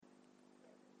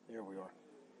Here we are.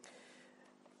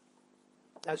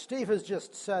 As Steve has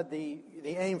just said, the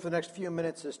aim for the next few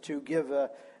minutes is to give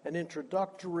an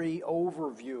introductory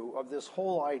overview of this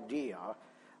whole idea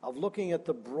of looking at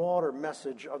the broader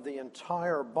message of the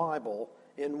entire Bible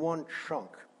in one chunk,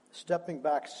 stepping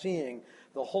back, seeing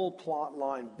the whole plot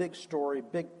line, big story,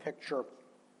 big picture,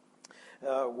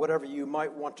 whatever you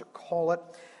might want to call it.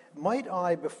 Might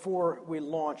I, before we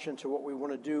launch into what we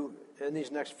want to do in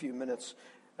these next few minutes,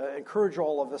 encourage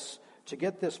all of us to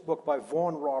get this book by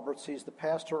Vaughan Roberts. He's the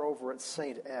pastor over at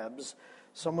St. Ebbe's,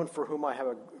 someone for whom I have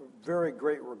a very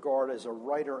great regard as a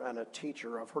writer and a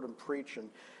teacher. I've heard him preach, and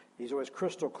he's always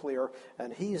crystal clear.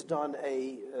 And he's done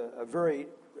a very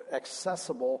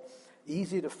accessible,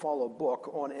 easy-to-follow book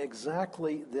on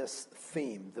exactly this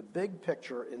theme, the big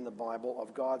picture in the Bible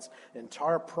of God's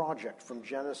entire project from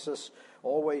Genesis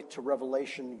all the way to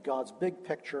Revelation, God's big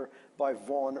picture by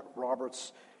Vaughan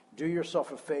Roberts. Do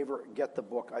yourself a favor, get the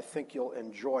book. I think you'll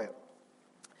enjoy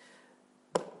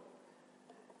it.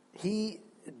 He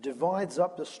divides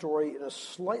up the story in a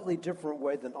slightly different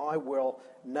way than I will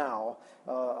now.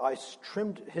 I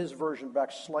trimmed his version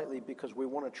back slightly because we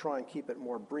want to try and keep it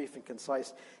more brief and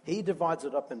concise. He divides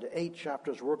it up into 8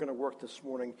 chapters. We're going to work this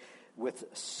morning with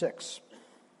 6.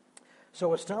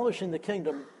 So establishing the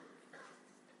kingdom,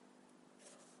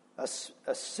 a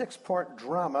 6-part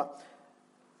drama.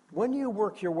 When you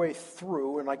work your way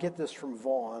through, and I get this from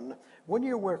Vaughan, when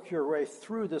you work your way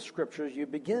through the scriptures, you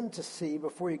begin to see,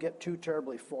 before you get too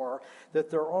terribly far, that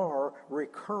there are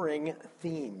recurring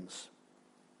themes.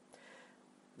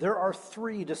 There are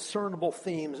 3 discernible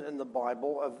themes in the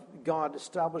Bible of God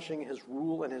establishing his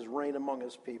rule and his reign among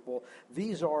his people.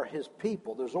 These are his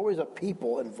people. There's always a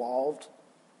people involved.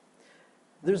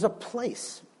 There's a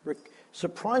place.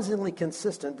 Surprisingly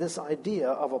consistent, this idea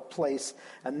of a place,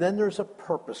 and then there's a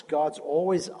purpose. God's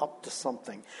always up to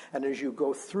something. And as you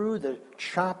go through the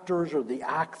chapters or the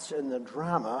acts in the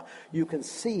drama, you can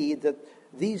see that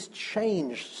these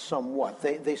change somewhat.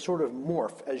 They sort of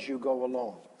morph as you go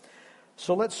along.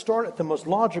 So let's start at the most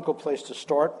logical place to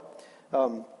start,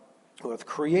 with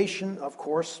creation, of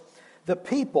course. The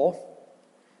people,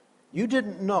 you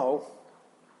didn't know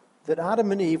that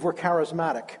Adam and Eve were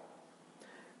charismatic.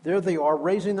 There they are,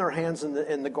 raising their hands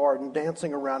in the garden,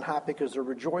 dancing around, happy because they're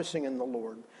rejoicing in the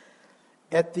Lord.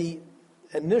 At the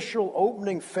initial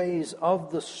opening phase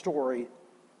of the story,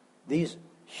 these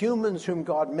humans whom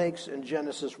God makes in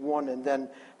Genesis 1, and then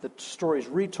the story is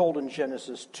retold in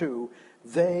Genesis 2,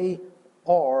 they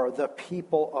are the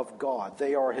people of God.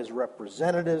 They are his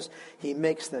representatives. He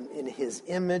makes them in his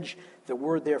image. The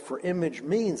word there for image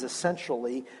means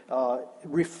essentially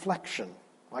reflection.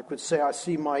 I could say I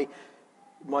see my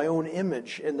own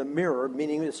image in the mirror,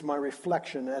 meaning it's my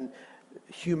reflection. And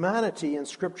humanity in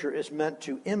Scripture is meant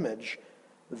to image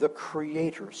the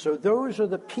Creator. So those are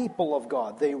the people of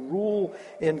God. They rule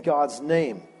in God's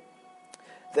name.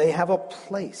 They have a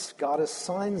place. God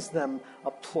assigns them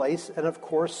a place. And of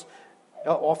course,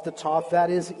 off the top, that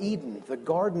is Eden, the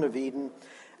Garden of Eden.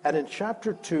 And in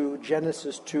chapter 2,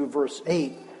 Genesis 2, verse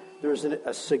 8, there's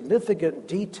a significant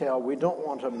detail we don't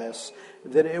want to miss,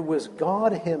 that it was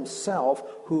God himself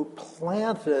who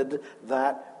planted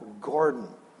that garden.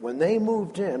 When they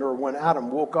moved in, or when Adam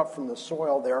woke up from the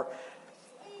soil there,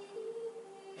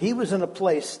 he was in a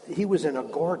place, he was in a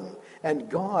garden, and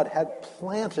God had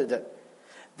planted it.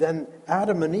 Then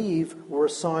Adam and Eve were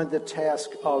assigned the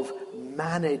task of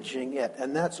managing it.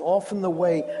 And that's often the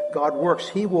way God works.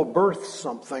 He will birth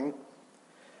something,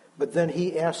 but then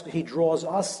he draws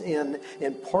us in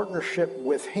partnership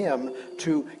with him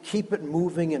to keep it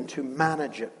moving and to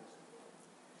manage it.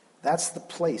 That's the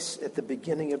place at the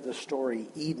beginning of the story,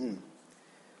 Eden.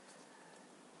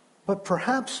 But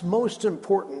perhaps most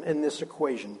important in this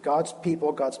equation, God's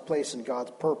people, God's place, and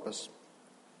God's purpose,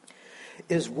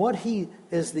 is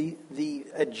the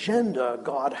agenda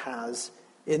God has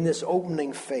in this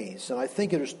opening phase. And I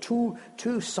think there's two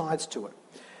sides to it.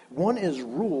 One is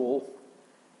rule,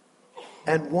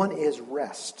 and one is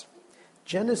rest.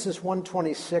 Genesis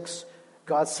 1:26,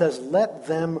 God says, let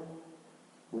them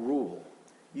rule.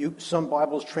 Some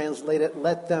Bibles translate it,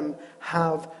 let them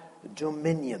have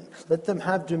dominion. Let them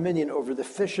have dominion over the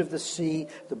fish of the sea,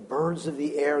 the birds of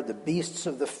the air, the beasts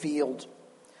of the field.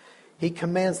 He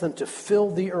commands them to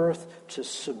fill the earth, to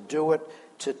subdue it,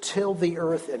 to till the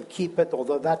earth and keep it,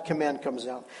 although that command comes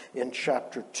out in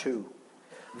chapter 2.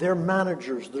 They're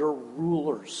managers, they're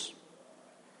rulers.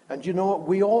 And you know what?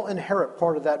 We all inherit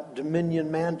part of that dominion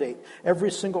mandate.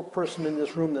 Every single person in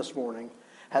this room this morning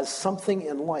has something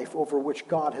in life over which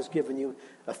God has given you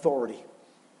authority.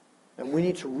 And we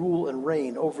need to rule and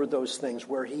reign over those things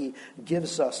where he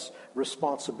gives us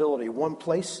responsibility. One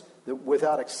place that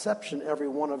without exception every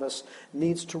one of us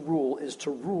needs to rule is to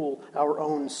rule our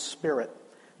own spirit.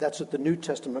 That's what the New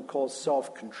Testament calls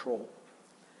self-control.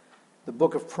 The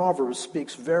book of Proverbs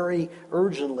speaks very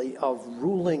urgently of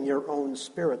ruling your own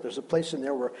spirit. There's a place in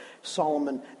there where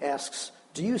Solomon asks,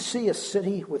 "Do you see a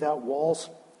city without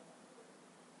walls?"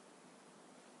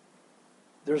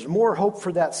 There's more hope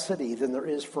for that city than there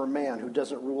is for a man who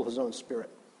doesn't rule his own spirit.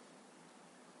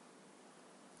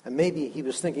 And maybe he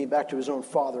was thinking back to his own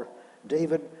father,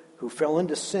 David, who fell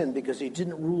into sin because he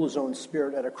didn't rule his own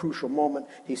spirit at a crucial moment.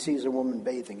 He sees a woman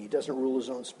bathing. He doesn't rule his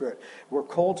own spirit. We're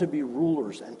called to be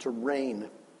rulers and to reign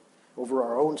over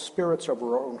our own spirits,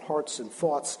 over our own hearts and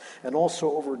thoughts, and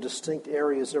also over distinct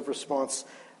areas of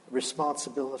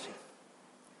responsibility.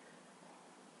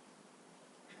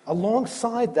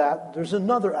 Alongside that, there's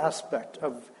another aspect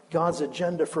of God's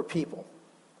agenda for people.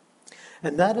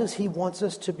 And that is he wants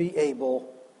us to be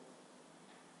able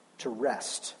to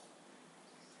rest.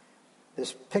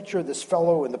 This picture of this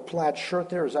fellow in the plaid shirt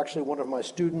there is actually one of my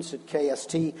students at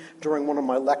KST during one of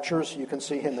my lectures. You can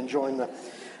see him enjoying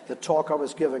the talk I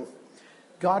was giving.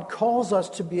 God calls us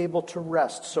to be able to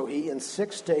rest. So he, in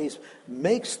 6 days,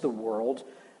 makes the world,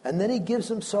 and then he gives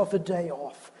himself a day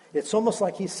off. It's almost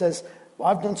like he says, well,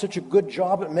 I've done such a good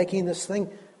job at making this thing,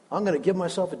 I'm going to give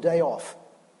myself a day off.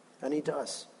 And he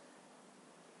does.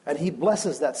 And he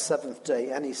blesses that seventh day,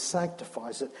 and he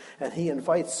sanctifies it, and he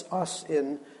invites us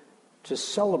in to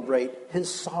celebrate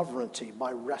his sovereignty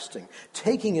by resting,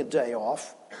 taking a day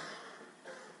off.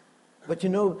 But you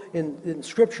know, in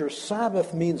Scripture,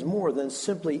 Sabbath means more than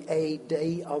simply a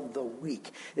day of the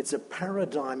week. It's a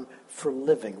paradigm for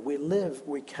living.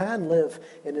 We can live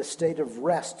in a state of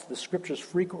rest. The Scriptures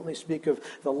frequently speak of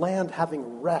the land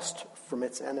having rest from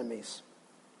its enemies.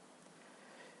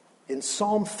 In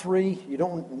Psalm 3, you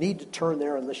don't need to turn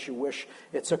there unless you wish.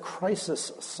 It's a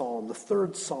crisis psalm, the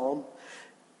third psalm.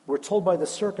 We're told by the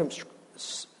circumcision.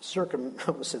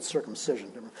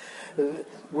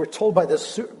 We're told by the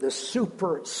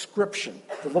superscription,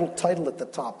 the little title at the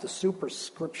top, the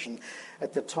superscription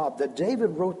at the top, that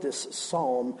David wrote this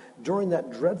psalm during that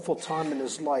dreadful time in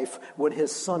his life when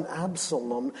his son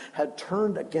Absalom had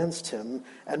turned against him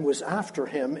and was after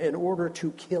him in order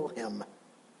to kill him.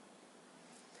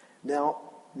 Now,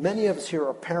 many of us here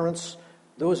are parents.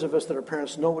 Those of us that are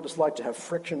parents know what it's like to have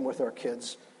friction with our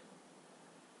kids.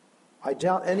 I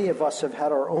doubt any of us have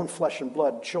had our own flesh and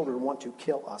blood children want to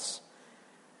kill us.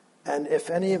 And if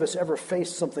any of us ever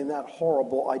faced something that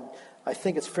horrible, I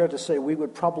think it's fair to say we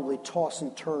would probably toss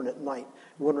and turn at night,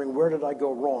 wondering, where did I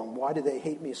go wrong? Why do they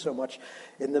hate me so much?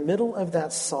 In the middle of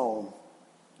that psalm,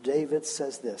 David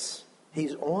says this.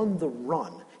 He's on the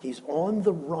run. He's on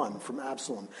the run from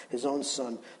Absalom, his own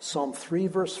son. Psalm 3,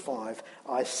 verse 5,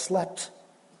 I slept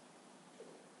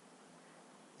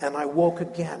and I woke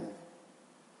again,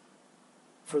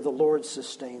 for the Lord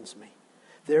sustains me.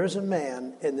 There's a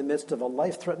man in the midst of a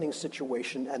life-threatening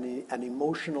situation and an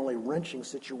emotionally wrenching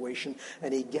situation,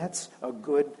 and he gets a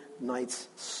good night's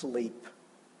sleep.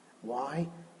 Why?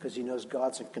 Because he knows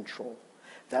God's in control.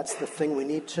 That's the thing we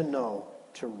need to know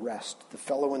to rest. The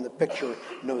fellow in the picture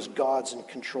knows God's in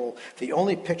control. The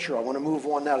only picture, I want to move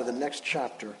on now to the next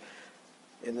chapter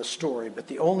in the story, but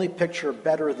the only picture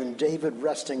better than David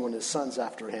resting when his son's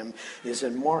after him is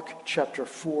in Mark chapter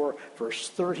 4, verse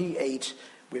 38.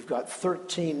 We've got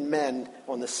 13 men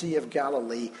on the Sea of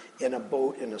Galilee in a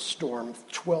boat in a storm.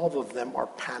 12 of them are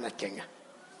panicking.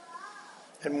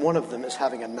 And one of them is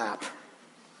having a nap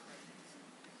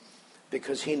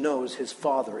because he knows his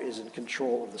father is in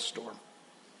control of the storm.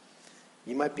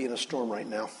 You might be in a storm right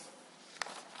now.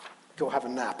 Go have a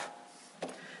nap.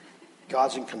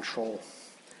 God's in control.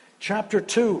 Chapter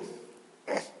 2.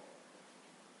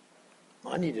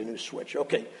 I need a new switch.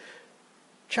 Okay.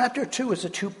 Chapter 2 is a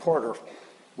two-parter.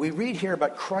 We read here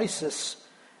about crisis,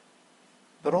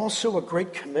 but also a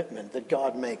great commitment that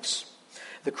God makes.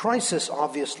 The crisis,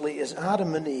 obviously, is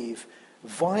Adam and Eve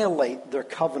violate their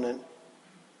covenant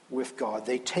with God.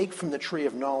 They take from the tree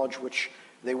of knowledge, which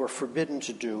they were forbidden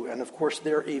to do, and of course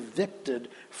they're evicted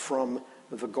from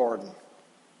the garden.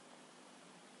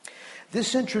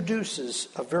 This introduces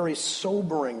a very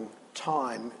sobering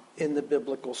time in the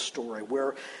biblical story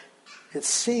where it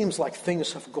seems like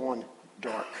things have gone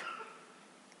dark.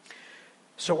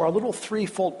 So our little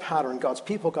threefold pattern, God's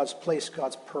people, God's place,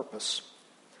 God's purpose.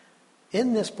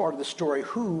 In this part of the story,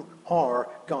 who are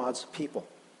God's people?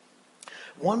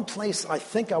 One place I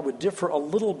think I would differ a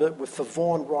little bit with the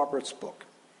Vaughan Roberts book.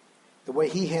 The way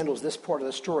he handles this part of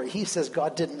the story, he says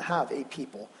God didn't have a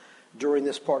people during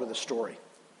this part of the story.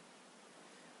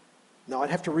 Now, I'd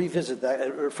have to revisit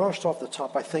that. First off the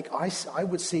top, I think I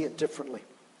would see it differently.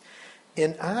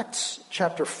 In Acts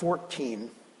chapter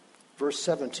 14, verse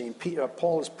 17,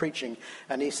 Paul is preaching,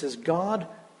 and he says, God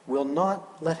will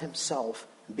not let himself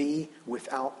be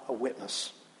without a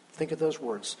witness. Think of those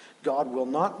words. God will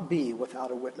not be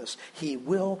without a witness. He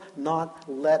will not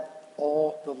let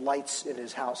all the lights in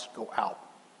his house go out.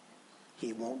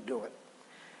 He won't do it.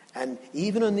 And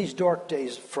even in these dark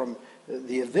days, from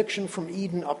the eviction from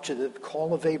Eden up to the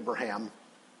call of Abraham,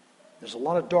 there's a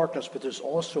lot of darkness, but there's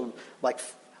also like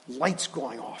lights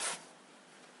going off.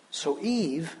 So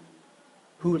Eve,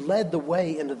 who led the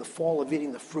way into the fall of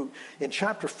eating the fruit, in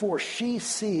chapter 4, she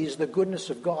sees the goodness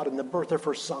of God in the birth of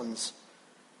her sons.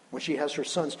 When she has her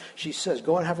sons, she says,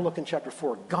 go and have a look in chapter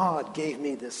 4. God gave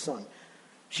me this son.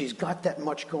 She's got that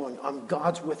much going.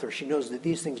 God's with her. She knows that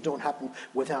these things don't happen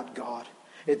without God.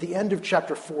 At the end of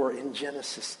chapter 4 in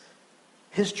Genesis,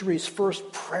 history's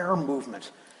first prayer movement,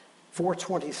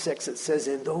 4:26, it says,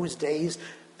 in those days,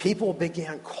 people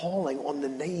began calling on the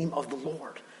name of the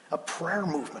Lord. A prayer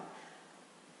movement.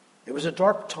 It was a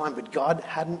dark time, but God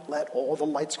hadn't let all the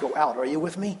lights go out. Are you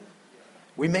with me?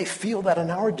 We may feel that in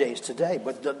our days today,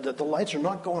 but the lights are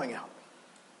not going out.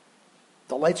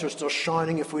 The lights are still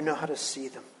shining if we know how to see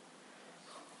them.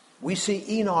 We see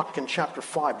Enoch in chapter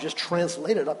 5 just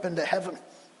translated up into heaven.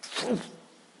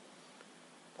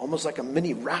 Almost like a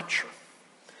mini rapture.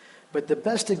 But the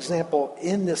best example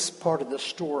in this part of the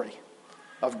story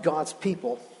of God's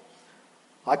people,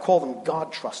 I call them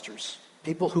God trusters.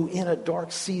 People who in a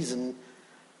dark season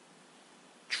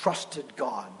trusted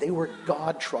God. They were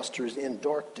God trusters in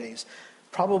dark days.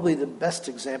 Probably the best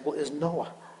example is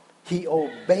Noah. He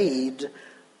obeyed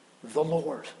the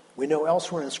Lord. We know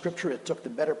elsewhere in Scripture it took the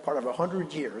better part of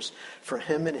 100 years for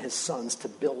him and his sons to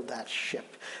build that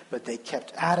ship. But they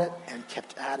kept at it and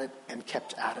kept at it and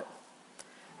kept at it.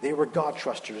 They were God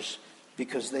trusters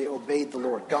because they obeyed the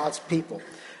Lord. God's people.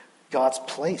 God's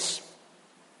place.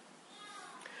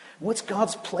 What's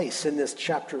God's place in this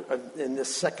chapter, in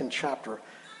this second chapter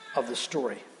of the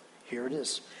story? Here it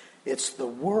is. It's the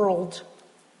world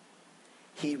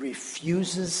he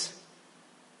refuses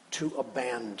to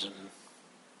abandon.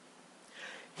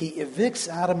 He evicts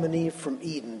Adam and Eve from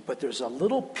Eden, but there's a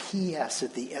little P.S.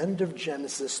 at the end of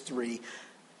Genesis 3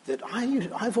 that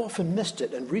I've often missed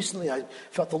it, and recently I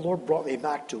felt the Lord brought me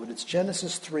back to it. It's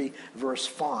Genesis 3, verse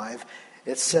 5.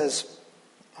 It says,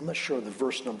 I'm not sure of the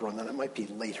verse number on that. It might be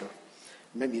later.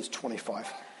 Maybe it's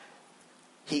 25.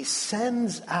 He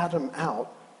sends Adam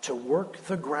out to work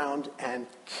the ground and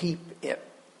keep it.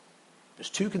 There's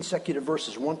two consecutive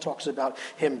verses. One talks about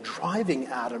him driving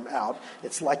Adam out.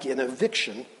 It's like an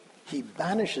eviction. He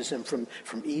banishes him from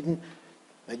Eden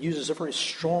and uses a very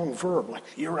strong verb, like,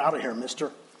 you're out of here,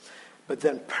 mister. But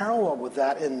then parallel with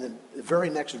that, in the very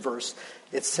next verse,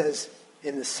 it says,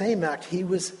 in the same act, he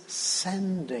was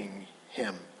sending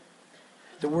him.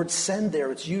 The word send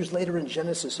there, it's used later in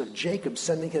Genesis of Jacob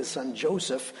sending his son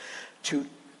Joseph to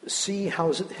see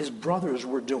how his brothers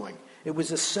were doing. It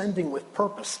was ascending with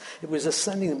purpose. It was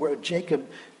ascending where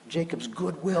Jacob's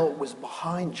goodwill was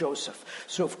behind Joseph.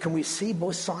 So can we see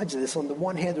both sides of this? On the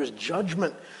one hand, there's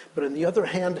judgment, but on the other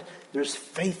hand, there's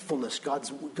faithfulness.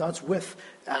 God's with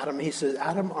Adam. He says,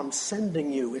 Adam, I'm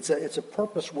sending you. It's a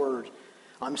purpose word.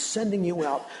 I'm sending you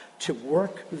out to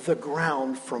work the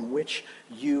ground from which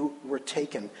you were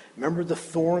taken. Remember the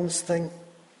thorns thing?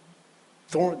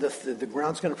 The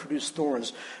ground's going to produce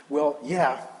thorns. Well,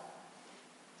 yeah.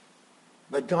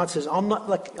 But God says, I'm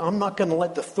not going to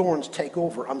let the thorns take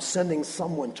over. I'm sending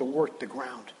someone to work the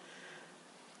ground.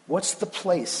 What's the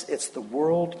place? It's the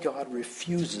world God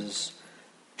refuses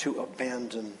to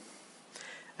abandon.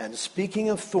 And speaking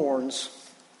of thorns,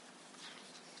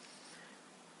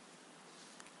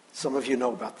 some of you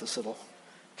know about this little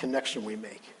connection we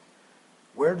make.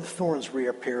 Where do thorns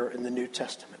reappear in the New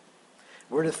Testament?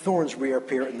 Where do thorns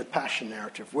reappear in the Passion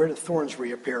narrative? Where do thorns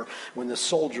reappear when the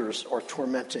soldiers are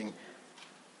tormenting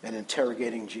and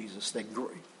interrogating Jesus? They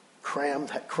crammed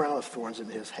that crown of thorns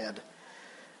into his head.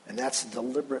 And that's a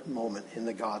deliberate moment in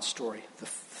the God story. The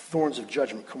thorns of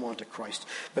judgment come on to Christ.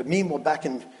 But meanwhile, back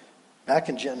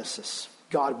in Genesis,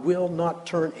 God will not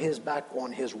turn his back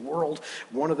on his world.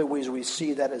 One of the ways we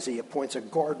see that is he appoints a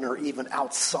gardener even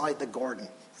outside the garden.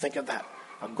 Think of that.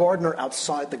 A gardener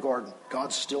outside the garden.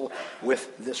 God's still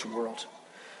with this world.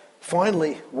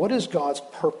 Finally, what is God's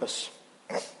purpose?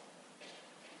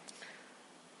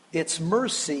 It's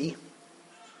mercy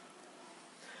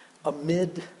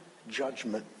amid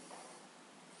judgment.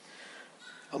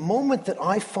 A moment that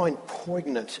I find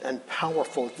poignant and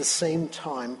powerful at the same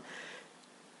time.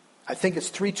 I think it's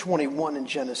 3:21 in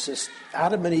Genesis.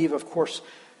 Adam and Eve, of course,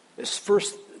 This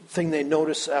first thing they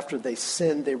notice after they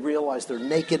sin, they realize they're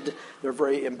naked, they're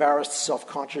very embarrassed,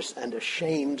 self-conscious, and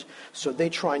ashamed, so they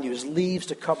try and use leaves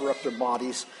to cover up their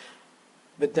bodies.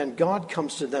 But then God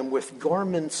comes to them with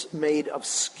garments made of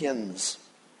skins.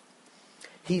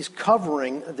 He's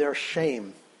covering their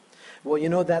shame. Well, you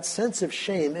know, that sense of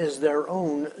shame is their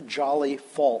own jolly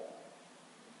fault.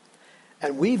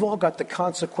 And we've all got the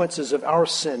consequences of our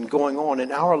sin going on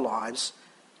in our lives.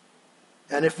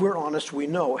 And if we're honest, we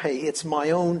know, hey, it's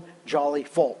my own jolly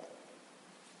fault.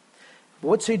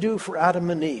 What's he do for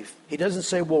Adam and Eve? He doesn't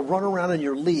say, well, run around in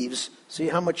your leaves, see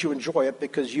how much you enjoy it,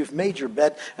 because you've made your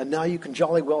bed and now you can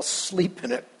jolly well sleep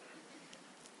in it.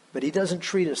 But he doesn't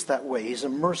treat us that way. He's a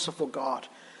merciful God.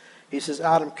 He says,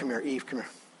 Adam, come here. Eve, come here.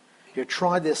 Here,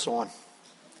 try this on.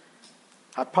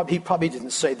 He probably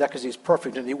didn't say that because he's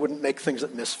perfect and he wouldn't make things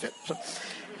that misfit. So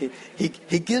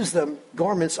he gives them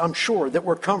garments, I'm sure, that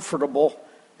were comfortable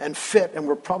and fit and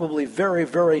were probably very,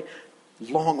 very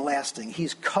long-lasting.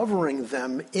 He's covering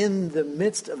them in the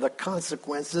midst of the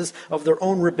consequences of their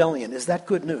own rebellion. Is that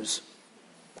good news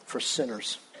for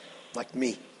sinners like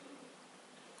me?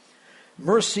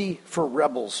 Mercy for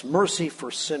rebels, mercy for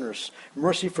sinners,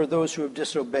 mercy for those who have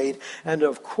disobeyed, and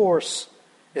of course,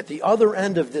 at the other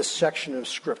end of this section of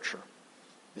Scripture,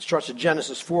 it starts at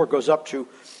Genesis 4, goes up to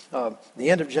the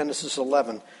end of Genesis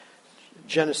 11.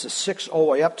 Genesis 6 all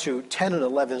the way up to 10 and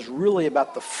 11 is really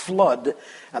about the flood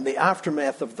and the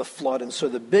aftermath of the flood. And so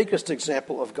the biggest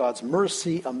example of God's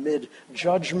mercy amid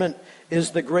judgment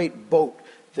is the great boat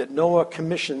that Noah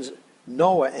commissions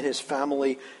Noah and his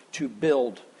family to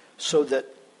build, so that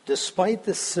despite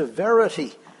the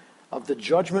severity of the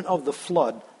judgment of the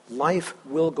flood, life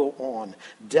will go on.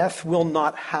 Death will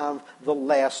not have the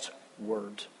last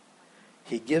word.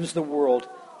 He gives the world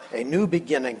a new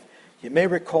beginning. You may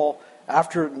recall,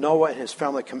 after Noah and his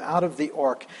family come out of the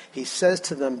ark, he says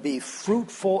to them, be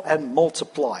fruitful and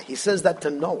multiply. He says that to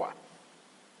Noah.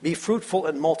 Be fruitful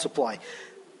and multiply.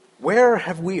 Where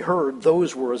have we heard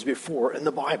those words before in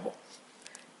the Bible?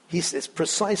 It's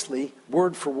precisely,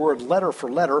 word for word, letter for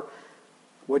letter,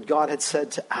 what God had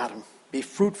said to Adam. Be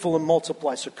fruitful and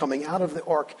multiply. So coming out of the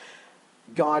ark,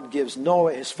 God gives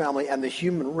Noah, his family, and the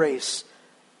human race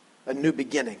a new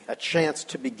beginning, a chance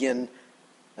to begin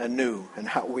anew, and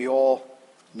how we all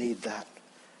need that.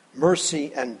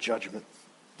 Mercy and judgment.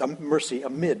 Mercy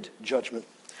amid judgment.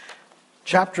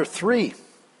 Chapter 3,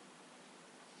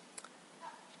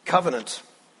 covenant.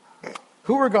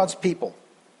 Who are God's people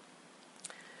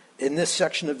in this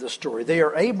section of the story? They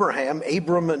are Abraham,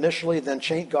 Abram initially, then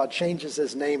God changes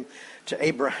his name to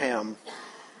Abraham,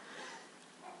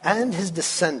 and his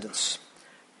descendants.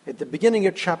 At the beginning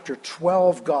of chapter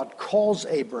 12, God calls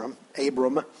Abram.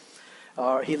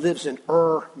 He lives in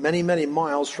Ur, many, many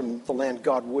miles from the land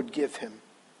God would give him.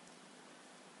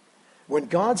 When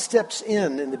God steps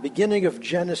in the beginning of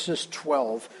Genesis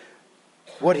 12,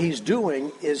 what he's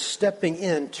doing is stepping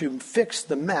in to fix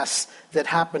the mess that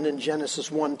happened in Genesis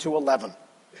 1 to 11.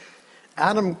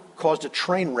 Adam caused a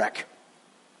train wreck.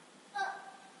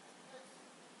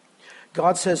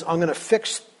 God says, I'm going to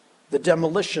fix the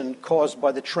demolition caused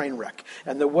by the train wreck.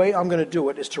 And the way I'm going to do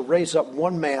it is to raise up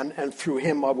one man, and through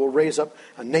him I will raise up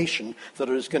a nation that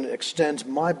is going to extend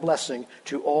my blessing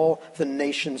to all the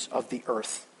nations of the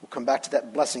earth. We'll come back to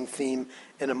that blessing theme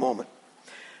in a moment.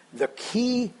 The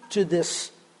key to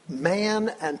this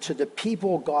man and to the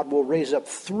people God will raise up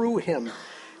through him,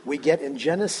 we get in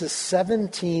Genesis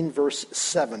 17, verse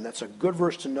 7. That's a good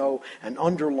verse to know and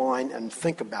underline and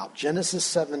think about. Genesis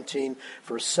 17,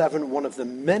 verse 7, one of the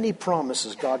many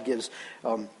promises God gives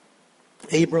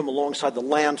Abram alongside the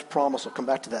land promise, I'll come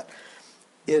back to that,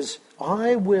 is,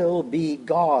 I will be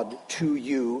God to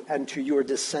you and to your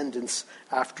descendants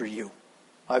after you.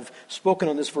 I've spoken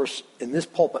on this verse in this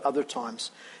pulpit other times.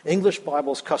 English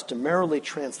Bibles customarily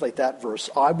translate that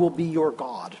verse, I will be your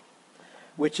God,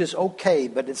 which is okay,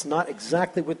 but it's not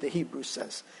exactly what the Hebrew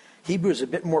says. Hebrew is a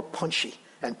bit more punchy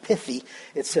and pithy.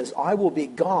 It says, I will be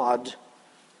God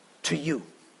to you.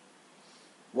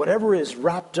 Whatever is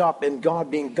wrapped up in God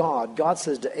being God, God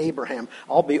says to Abraham,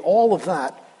 I'll be all of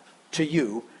that to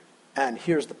you. And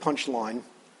here's the punchline,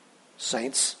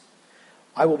 saints.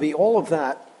 I will be all of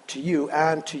that to you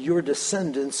and to your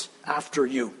descendants after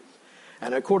you.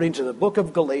 And according to the book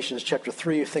of Galatians, chapter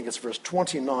 3, I think it's verse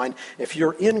 29, if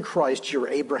you're in Christ, you're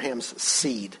Abraham's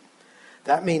seed.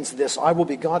 That means this, I will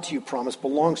be God to you promise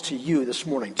belongs to you this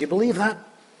morning. Do you believe that?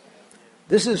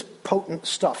 This is potent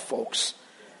stuff, folks.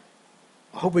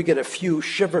 I hope we get a few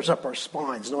shivers up our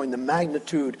spines knowing the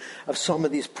magnitude of some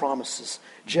of these promises.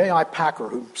 J.I. Packer,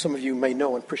 who some of you may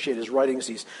know and appreciate his writings,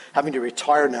 he's having to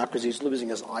retire now because he's losing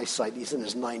his eyesight. He's in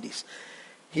his 90s.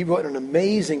 He wrote an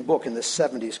amazing book in the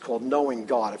 70s called Knowing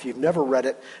God. If you've never read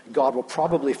it, God will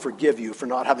probably forgive you for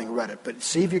not having read it. But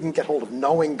see if you can get hold of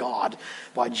Knowing God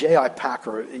by J.I.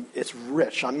 Packer. It's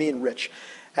rich. I mean rich.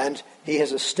 And he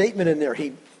has a statement in there.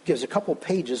 He gives a couple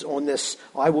pages on this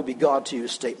 "I will be God to you"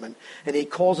 statement. And he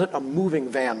calls it a moving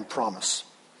van promise.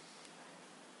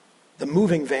 The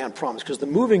moving van promise. Because the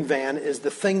moving van is the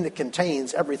thing that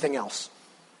contains everything else.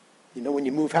 You know, when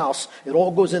you move house, it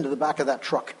all goes into the back of that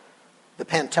truck. The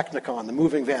Pantechnicon, the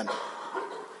moving van.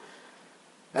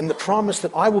 And the promise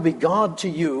that I will be God to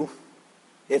you,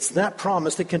 it's that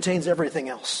promise that contains everything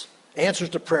else. Answers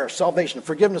to prayer, salvation,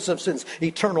 forgiveness of sins,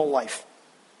 eternal life.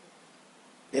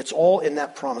 It's all in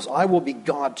that promise. I will be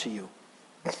God to you.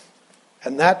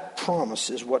 And that promise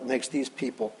is what makes these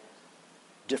people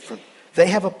different. They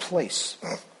have a place.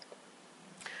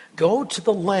 Go to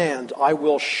the land I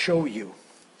will show you.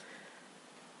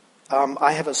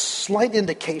 I have a slight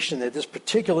indication that this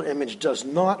particular image does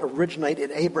not originate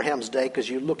in Abraham's day, because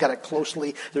you look at it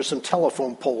closely, there's some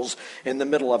telephone poles in the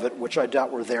middle of it, which I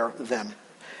doubt were there then.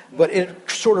 But it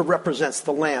sort of represents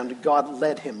the land God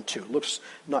led him to. Looks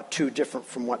not too different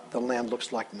from what the land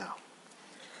looks like now.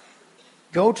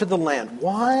 Go to the land.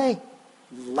 Why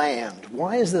land?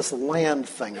 Why is this land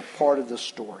thing a part of the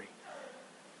story?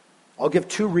 I'll give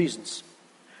two reasons.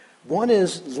 One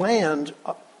is land,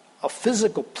 a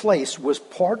physical place, was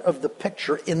part of the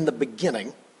picture in the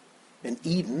beginning, in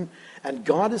Eden, and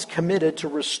God is committed to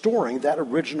restoring that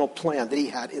original plan that he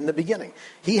had in the beginning.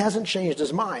 He hasn't changed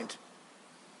his mind.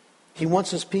 He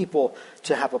wants his people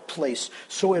to have a place.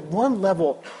 So at one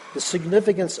level, the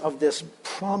significance of this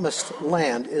promised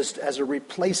land is as a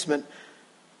replacement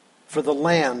for the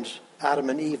land Adam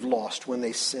and Eve lost when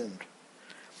they sinned.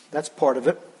 That's part of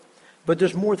it. But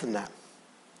there's more than that.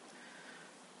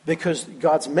 Because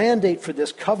God's mandate for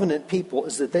this covenant people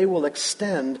is that they will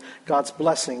extend God's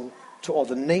blessing to all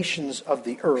the nations of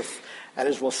the earth. And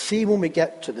as we'll see when we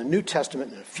get to the New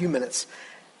Testament in a few minutes,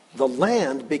 the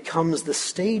land becomes the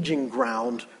staging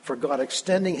ground for God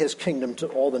extending his kingdom to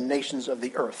all the nations of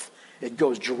the earth. It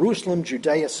goes Jerusalem,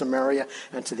 Judea, Samaria,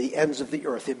 and to the ends of the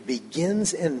earth. It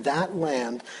begins in that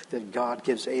land that God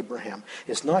gives Abraham.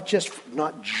 It's not just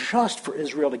for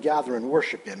Israel to gather and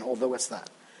worship in, although it's that.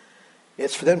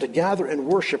 It's for them to gather and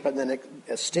worship, and then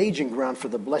a staging ground for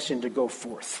the blessing to go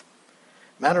forth.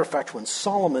 Matter of fact, when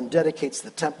Solomon dedicates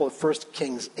the temple, 1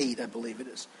 Kings 8, I believe it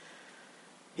is,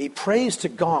 he prays to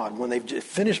God when they've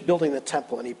finished building the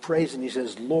temple, and he prays and he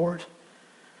says, Lord,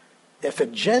 if a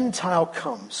Gentile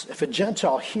comes, if a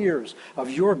Gentile hears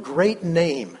of your great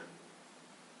name,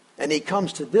 and he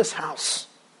comes to this house,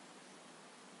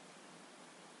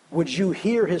 would you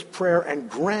hear his prayer and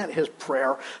grant his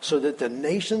prayer so that the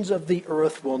nations of the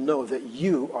earth will know that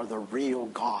you are the real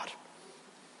God?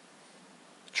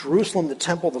 Jerusalem, the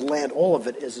temple, the land, all of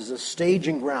it is a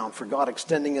staging ground for God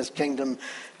extending his kingdom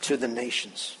to the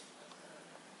nations.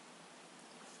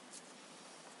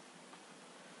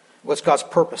 What's God's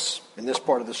purpose in this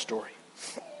part of the story?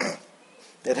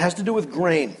 It has to do with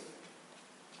grain.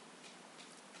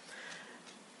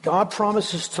 God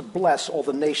promises to bless all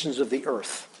the nations of the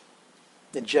earth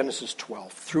in Genesis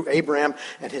 12 through Abraham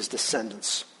and his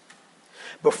descendants.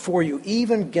 Before you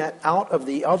even get out of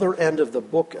the other end of the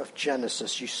book of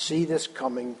Genesis, you see this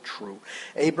coming true.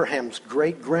 Abraham's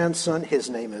great-grandson, his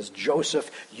name is Joseph.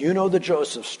 You know the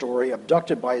Joseph story,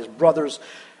 abducted by his brothers,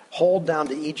 hauled down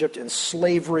to Egypt in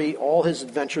slavery, all his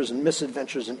adventures and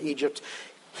misadventures in Egypt.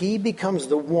 He becomes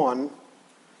the one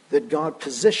that God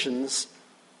positions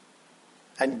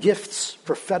and gifts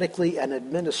prophetically and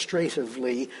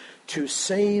administratively to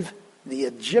save the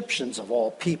Egyptians, of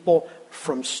all people,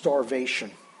 from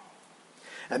starvation.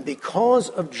 And because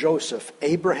of Joseph,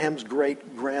 Abraham's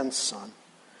great-grandson,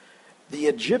 the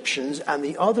Egyptians and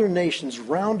the other nations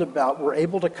round about were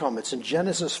able to come. It's in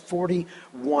Genesis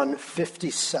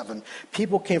 41:57.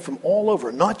 People came from all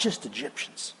over, not just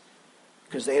Egyptians,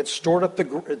 because they had stored up the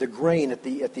grain at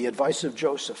the advice of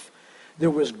Joseph.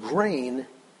 There was grain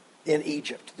in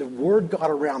Egypt. The word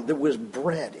got around. There was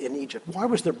bread in Egypt. Why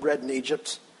was there bread in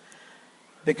Egypt?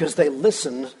 Because they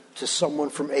listened to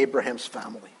someone from Abraham's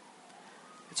family.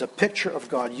 It's a picture of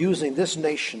God using this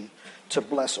nation to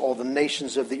bless all the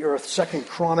nations of the earth. 2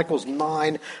 Chronicles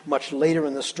 9, much later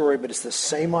in the story, but it's the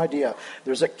same idea.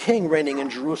 There's a king reigning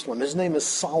in Jerusalem. His name is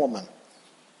Solomon.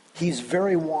 He's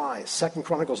very wise. 2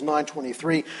 Chronicles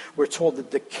 9:23, we're told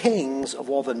that the kings of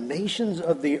all the nations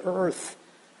of the earth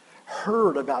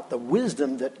heard about the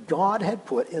wisdom that God had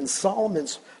put in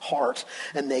Solomon's heart,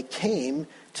 and they came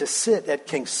to sit at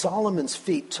King Solomon's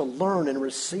feet to learn and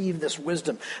receive this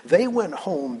wisdom. They went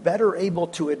home better able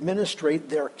to administrate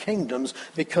their kingdoms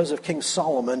because of King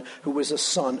Solomon, who was a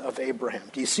son of Abraham.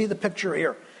 Do you see the picture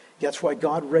here? That's why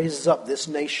God raises up this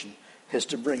nation, is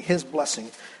to bring his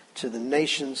blessing to the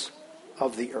nations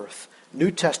of the earth.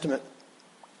 New Testament,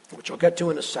 which I'll get to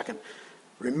in a second.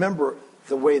 Remember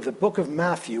the way the book of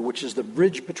Matthew, which is the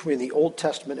bridge between the Old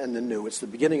Testament and the New, it's the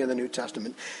beginning of the New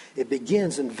Testament, it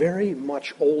begins in very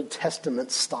much Old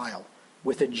Testament style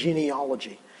with a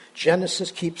genealogy.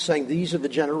 Genesis keeps saying these are the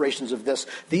generations of this,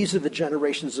 these are the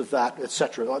generations of that,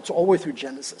 etc. It's all the way through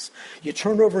Genesis. You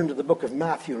turn over into the book of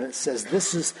Matthew and it says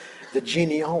this is the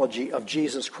genealogy of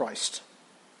Jesus Christ,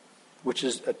 which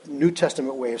is a New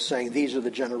Testament way of saying these are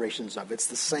the generations of. It's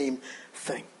the same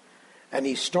thing. And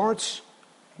he starts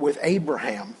with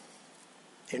Abraham,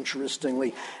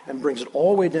 interestingly, and brings it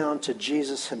all the way down to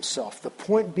Jesus himself. The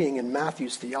point being in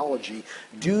Matthew's theology,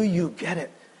 do you get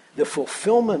it? The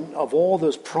fulfillment of all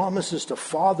those promises to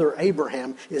Father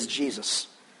Abraham is Jesus.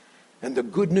 And the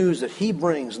good news that he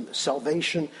brings,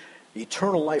 salvation,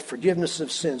 eternal life, forgiveness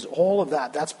of sins, all of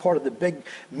that, that's part of the big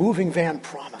moving van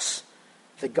promise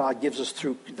that God gives us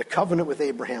through the covenant with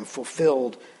Abraham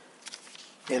fulfilled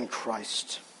in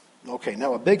Christ. Okay,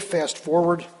 now a big fast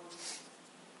forward.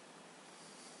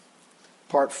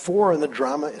 Part 4 in the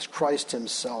drama is Christ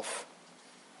himself.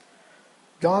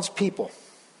 God's people.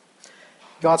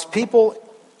 God's people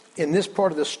in this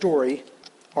part of the story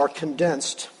are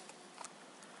condensed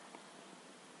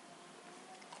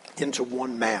into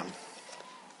one man.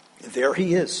 There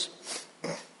he is.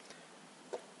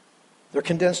 They're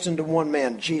condensed into one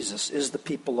man. Jesus is the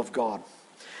people of God.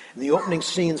 In the opening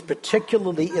scenes,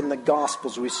 particularly in the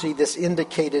Gospels, we see this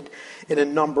indicated in a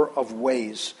number of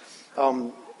ways.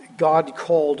 God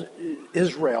called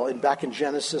Israel, back in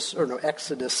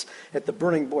Exodus, at the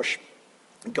burning bush.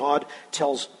 God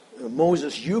tells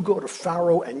Moses, you go to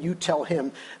Pharaoh and you tell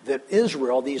him that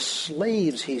Israel, these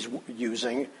slaves he's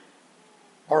using,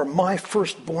 are my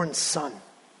firstborn son.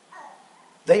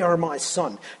 They are my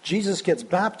son. Jesus gets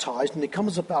baptized and he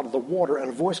comes up out of the water and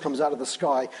a voice comes out of the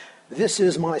sky. This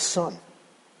is my son.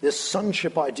 This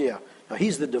sonship idea. Now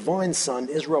he's the divine son.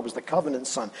 Israel was the covenant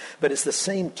son. But it's the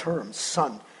same term,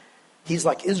 son. He's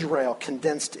like Israel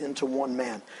condensed into one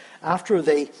man. After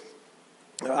the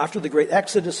great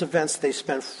Exodus events, they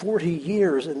spent 40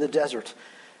 years in the desert.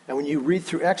 And when you read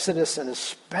through Exodus and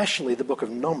especially the book of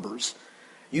Numbers,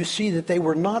 you see that they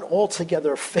were not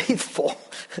altogether faithful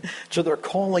to their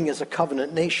calling as a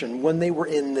covenant nation when they were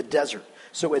in the desert.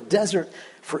 So a desert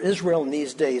for Israel in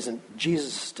these days, in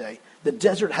Jesus' day, the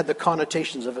desert had the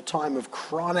connotations of a time of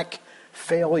chronic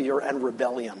failure and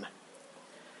rebellion.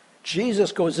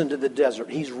 Jesus goes into the desert.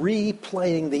 He's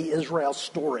replaying the Israel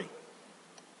story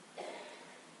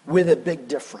with a big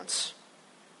difference.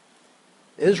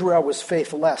 Israel was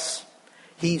faithless.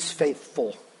 He's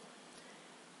faithful.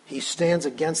 He stands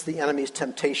against the enemy's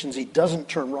temptations. He doesn't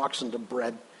turn rocks into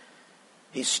bread.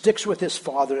 He sticks with his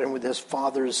father and with his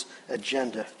father's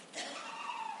agenda.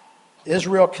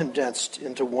 Israel condensed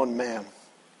into one man.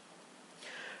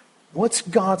 What's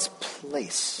God's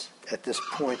place at this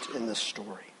point in the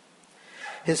story?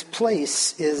 His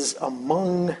place is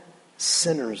among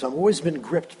sinners. I've always been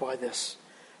gripped by this.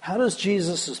 How does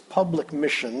Jesus' public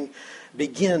mission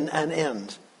begin and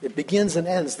end? It begins and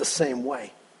ends the same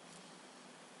way.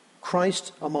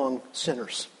 Christ among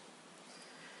sinners.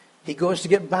 He goes to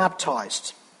get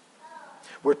baptized.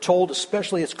 We're told,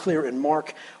 especially it's clear in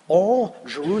Mark, all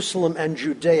Jerusalem and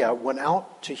Judea went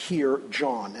out to hear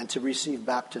John and to receive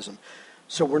baptism.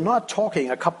 So we're not talking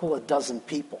a couple of dozen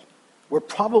people. We're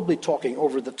probably talking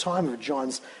over the time of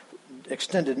John's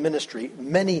extended ministry,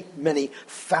 many, many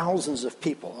thousands of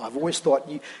people. I've always thought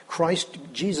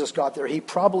Jesus got there. He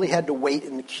probably had to wait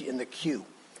in the queue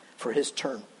for his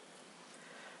turn.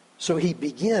 So he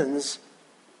begins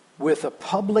with a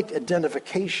public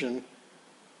identification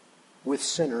with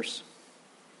sinners.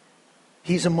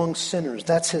 He's among sinners.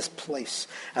 That's his place.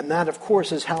 And that, of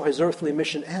course, is how his earthly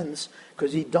mission ends,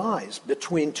 because he dies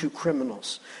between two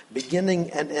criminals,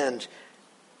 beginning and end.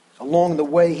 Along the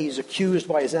way, he's accused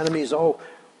by his enemies. Oh,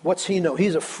 what's he know?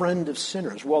 He's a friend of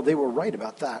sinners. Well, they were right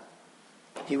about that.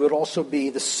 He would also be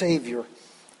the Savior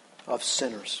of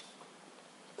sinners.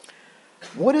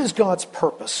 What is God's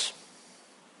purpose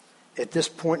at this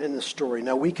point in the story?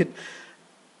 Now, we could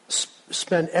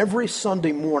spend every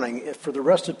Sunday morning for the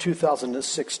rest of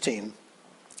 2016,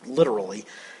 literally,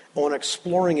 on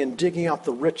exploring and digging out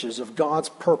the riches of God's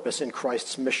purpose in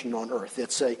Christ's mission on earth.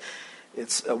 It's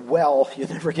a well you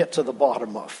never get to the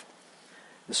bottom of.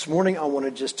 This morning I want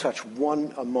to just touch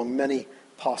one among many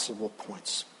possible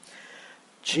points.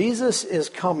 Jesus is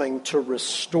coming to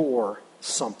restore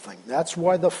something. That's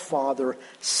why the Father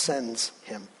sends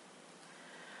him.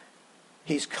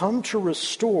 He's come to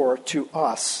restore to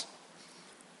us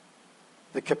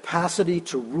the capacity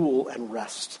to rule and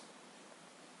rest.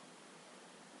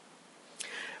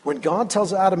 When God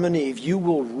tells Adam and Eve, you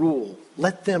will rule,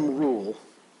 let them rule,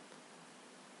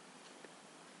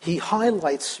 he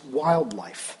highlights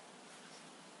wildlife.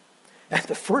 And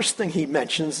the first thing he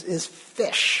mentions is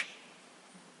fish.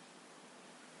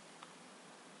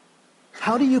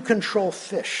 How do you control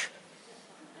fish?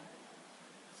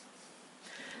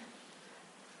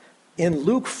 In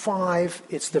Luke 5,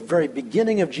 it's the very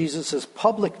beginning of Jesus'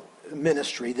 public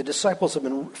ministry. The disciples have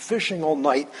been fishing all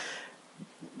night,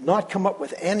 not come up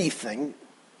with anything,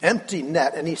 empty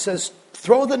net, and he says,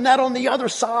 throw the net on the other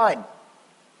side.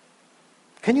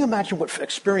 Can you imagine what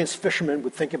experienced fishermen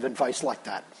would think of advice like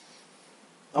that?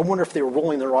 I wonder if they were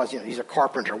rolling their eyes. He's a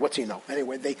carpenter. What's he know?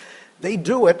 Anyway, they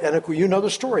do it, and you know the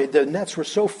story. The nets were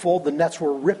so full, the nets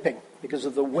were ripping because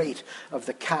of the weight of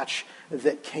the catch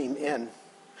that came in.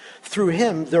 Through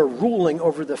him, they're ruling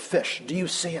over the fish. Do you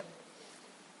see it?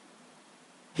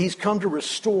 He's come to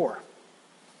restore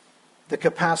the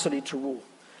capacity to rule.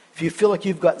 If you feel like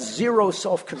you've got zero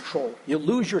self-control, you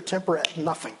lose your temper at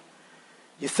nothing.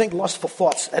 You think lustful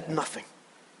thoughts at nothing.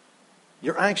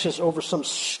 You're anxious over some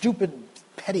stupid,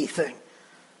 petty thing.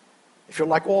 If you're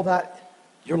like all that,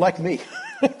 you're like me.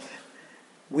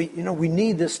 We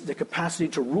need the capacity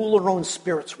to rule our own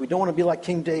spirits. We don't want to be like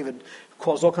King David, who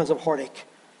caused all kinds of heartache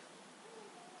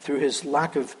through his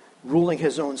lack of ruling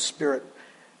his own spirit.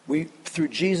 Through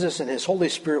Jesus and his Holy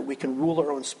Spirit, we can rule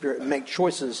our own spirit and make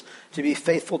choices to be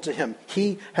faithful to him.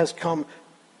 He has come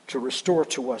to restore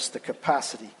to us the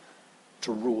capacity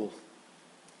to rule.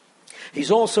 He's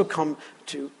also come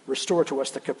to restore to us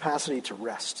the capacity to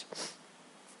rest.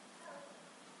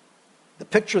 The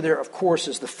picture there, of course,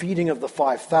 is the feeding of the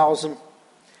 5,000.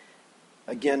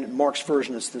 Again, Mark's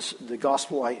version is the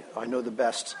gospel I know the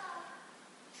best.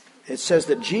 It says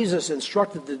that Jesus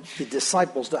instructed the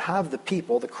disciples to have the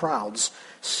people, the crowds,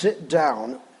 sit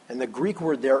down, and the Greek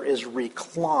word there is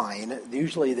recline.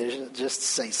 Usually they just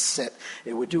say sit.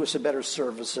 It would do us a better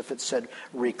service if it said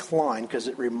recline, because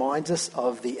it reminds us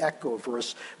of the echo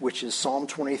verse, which is Psalm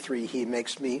 23, he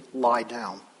makes me lie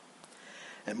down.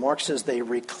 And Mark says they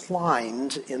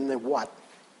reclined in the what?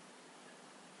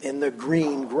 In the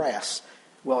green grass.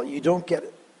 Well, you don't get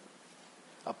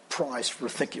a prize for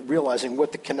realizing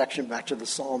what the connection back to the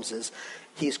Psalms is.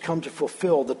 He's come to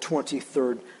fulfill the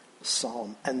 23rd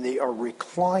Psalm, and they are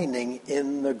reclining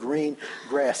in the green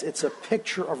grass. It's a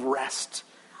picture of rest.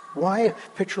 Why a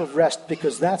picture of rest?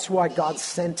 Because that's why God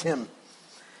sent him,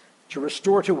 to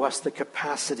restore to us the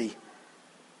capacity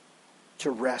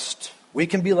to rest. We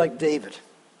can be like David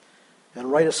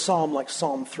and write a psalm like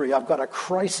Psalm 3. I've got a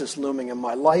crisis looming in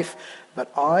my life,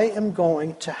 but I am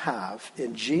going to have,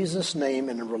 in Jesus' name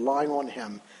and in relying on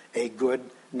him, a good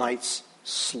night's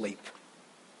sleep.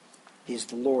 He's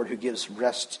the Lord who gives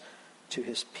rest to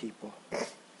his people.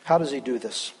 How does he do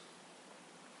this?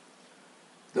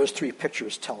 Those three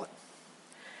pictures tell it.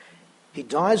 He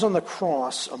dies on the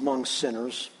cross among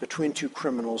sinners, between two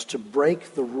criminals, to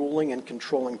break the ruling and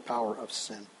controlling power of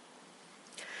sin.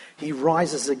 He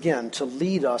rises again to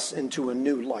lead us into a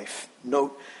new life.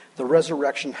 Note, the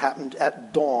resurrection happened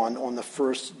at dawn on the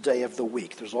first day of the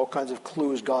week. There's all kinds of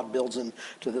clues God builds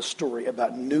into this story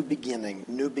about new beginning,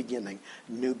 new beginning,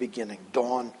 new beginning.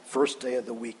 Dawn, first day of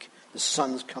the week. The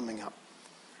sun's coming up.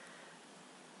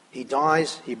 He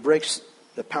dies. He breaks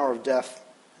the power of death.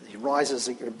 He rises.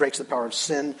 He breaks the power of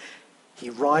sin. He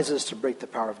rises to break the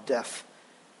power of death.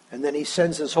 And then he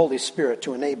sends his Holy Spirit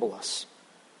to enable us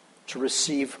to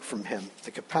receive from him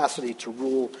the capacity to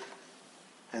rule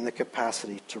and the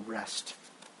capacity to rest.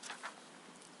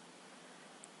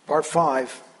 Part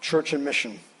 5, Church and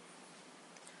Mission.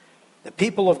 The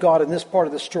people of God in this part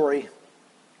of the story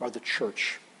are the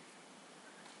church.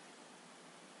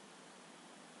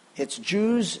 It's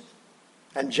Jews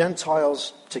and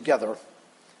Gentiles together,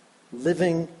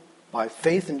 living by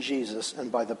faith in Jesus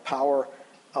and by the power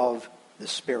of the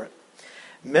Spirit.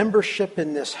 Membership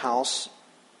in this house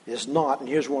is not, and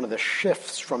here's one of the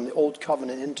shifts from the old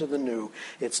covenant into the new,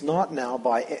 it's not now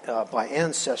by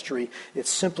ancestry, it's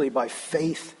simply by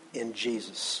faith in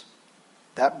Jesus.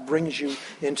 That brings you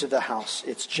into the house.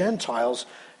 It's Gentiles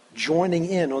joining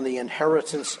in on the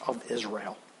inheritance of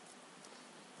Israel.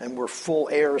 And we're full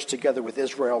heirs together with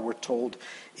Israel, we're told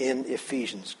in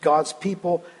Ephesians. God's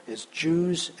people is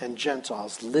Jews and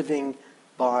Gentiles living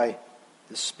by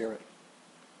the Spirit.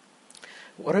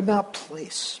 What about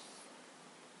place?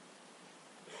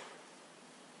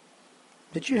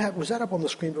 Was that up on the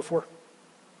screen before?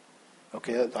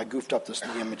 Okay, I goofed up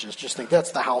the images. Just think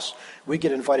that's the house. We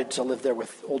get invited to live there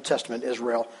with Old Testament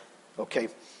Israel. Okay,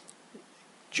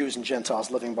 Jews and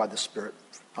Gentiles living by the Spirit.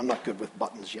 I'm not good with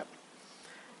buttons yet.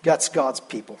 That's God's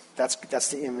people. That's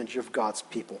the image of God's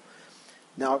people.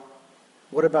 Now,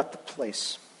 what about the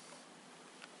place?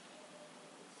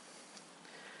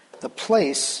 The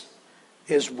place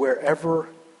is wherever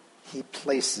he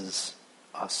places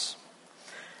us.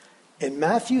 In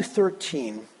Matthew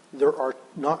 13,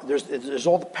 there's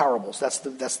all the parables. That's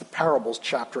the parables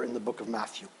chapter in the book of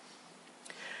Matthew.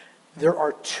 There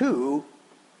are 2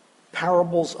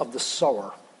 parables of the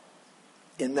sower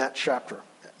in that chapter.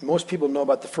 Most people know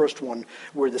about the first one,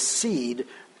 where the seed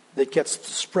that gets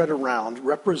spread around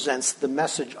represents the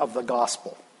message of the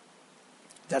gospel.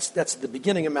 That's the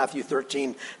beginning of Matthew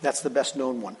 13. That's the best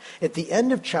known one. At the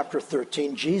end of chapter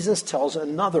 13, Jesus tells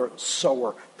another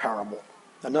sower parable,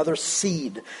 another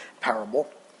seed parable.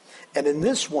 And in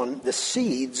this one, the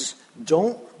seeds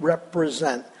don't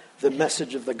represent the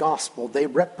message of the gospel. They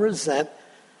represent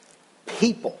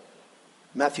people.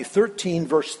 Matthew 13,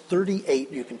 verse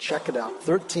 38, you can check it out,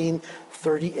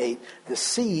 13:38. The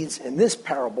seeds in this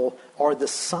parable are the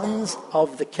sons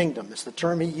of the kingdom. It's the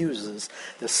term he uses,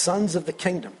 the sons of the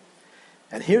kingdom.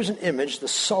 And here's an image, the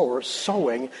sower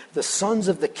sowing the sons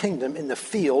of the kingdom in the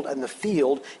field, and the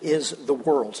field is the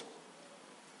world.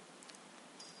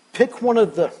 Pick one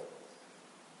of the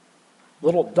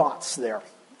little dots there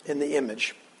in the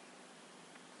image.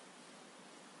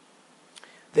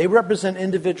 They represent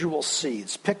individual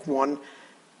seeds. Pick one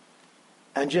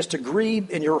and just agree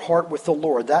in your heart with the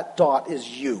Lord. That dot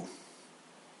is you.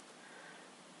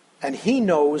 And he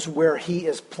knows where he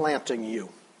is planting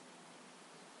you.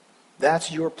 That's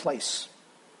your place.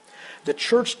 The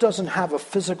church doesn't have a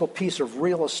physical piece of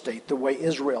real estate the way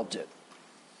Israel did.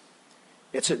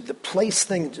 The place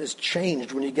thing is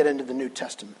changed when you get into the New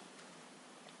Testament.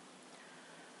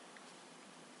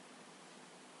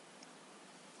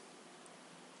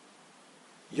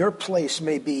 Your place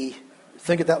may be,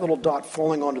 think of that little dot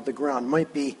falling onto the ground,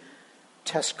 might be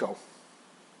Tesco.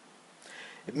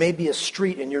 It may be a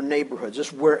street in your neighborhood.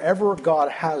 Just wherever God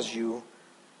has you,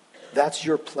 that's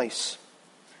your place.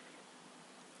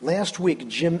 Last week,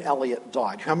 Jim Elliot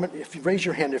died. If you raise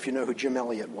your hand if you know who Jim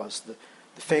Elliot was, the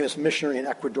famous missionary in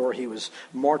Ecuador. He was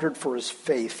martyred for his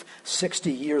faith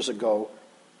 60 years ago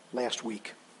last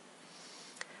week.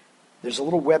 There's a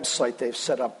little website they've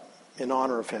set up in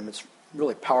honor of him. It's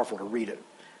really powerful to read it.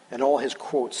 And all his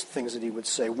quotes, things that he would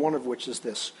say, one of which is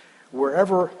this: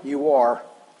 wherever you are,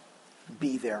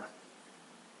 be there.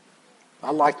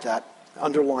 I like that.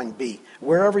 Underline be.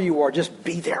 Wherever you are, just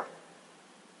be there.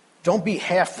 Don't be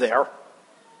half there.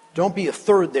 Don't be a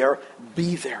third there.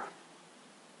 Be there.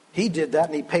 He did that,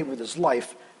 and he paid with his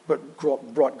life, but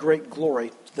brought great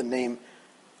glory to the name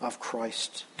of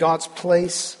Christ. God's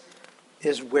place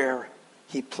is where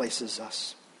he places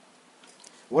us.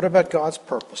 What about God's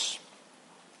purpose?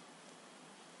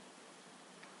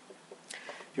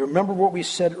 You remember what we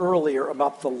said earlier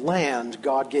about the land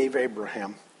God gave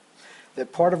Abraham.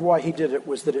 That part of why he did it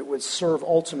was that it would serve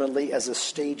ultimately as a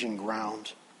staging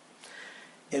ground.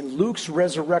 In Luke's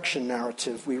resurrection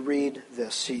narrative, we read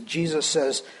this. Jesus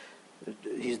says,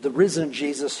 he's the risen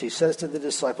Jesus. He says to the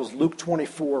disciples, Luke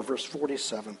 24, verse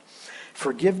 47,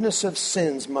 forgiveness of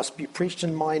sins must be preached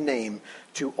in my name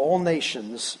to all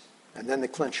nations, and then the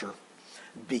clincher,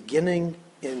 beginning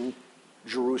in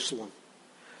Jerusalem.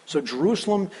 So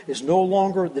Jerusalem is no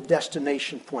longer the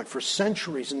destination point. For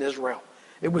centuries in Israel,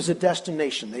 it was a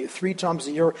destination. 3 times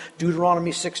a year,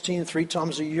 Deuteronomy 16, 3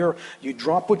 times a year, you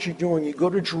drop what you're doing, you go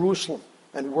to Jerusalem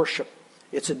and worship.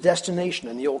 It's a destination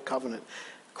in the Old Covenant.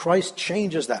 Christ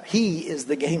changes that. He is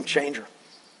the game changer.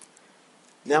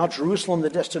 Now Jerusalem, the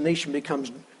destination,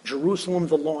 becomes Jerusalem,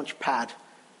 the launch pad.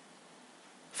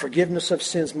 Forgiveness of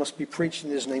sins must be preached in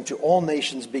his name to all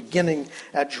nations, beginning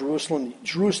at Jerusalem.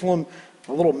 Jerusalem,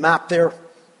 a little map there,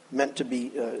 meant to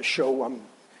be show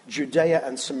Judea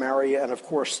and Samaria, and of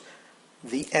course,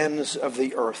 the ends of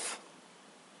the earth.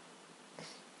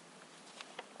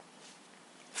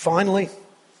 Finally,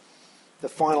 the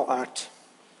final act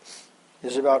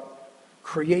is about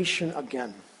creation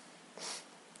again.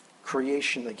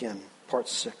 Creation again, part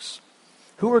 6.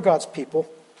 Who are God's people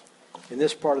in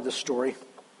this part of the story?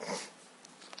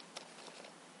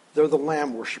 They're the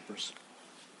lamb worshipers.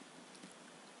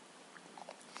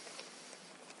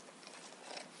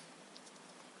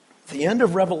 The end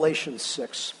of Revelation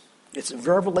 6.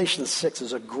 Revelation 6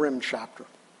 is a grim chapter.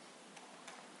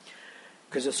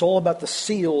 because it's all about the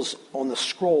seals on the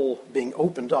scroll being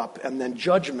opened up, and then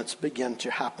judgments begin to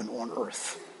happen on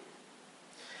earth.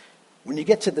 When you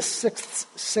get to the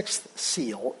sixth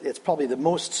seal, it's probably the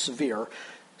most severe,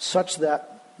 such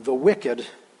that the wicked,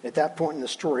 at that point in the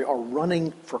story, are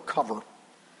running for cover.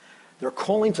 They're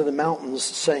calling to the mountains,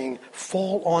 saying,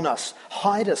 "Fall on us,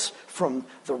 hide us from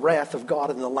the wrath of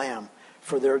God and the Lamb,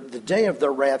 for the day of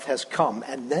their wrath has come."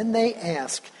 And then they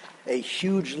ask a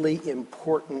hugely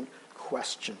important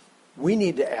question. We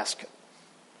need to ask it.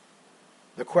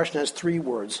 The question has 3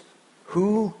 words.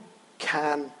 Who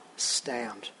can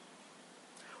stand?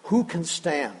 Who can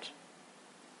stand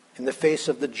in the face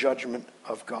of the judgment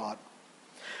of God?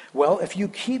 Well, if you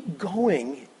keep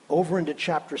going over into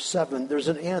chapter 7, there's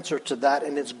an answer to that,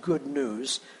 and it's good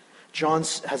news. John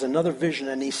has another vision,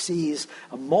 and he sees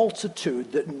a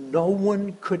multitude that no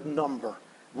one could number.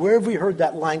 Where have we heard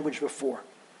that language before?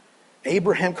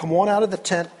 Abraham, come on out of the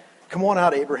tent. Come on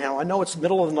out, Abraham. I know it's the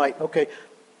middle of the night. Okay,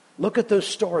 look at those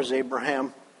stars,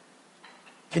 Abraham.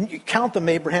 Can you count them,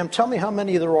 Abraham? Tell me how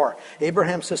many there are.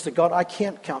 Abraham says to God, I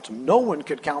can't count them. No one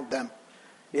could count them.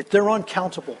 They're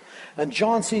uncountable. And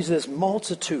John sees this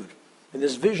multitude in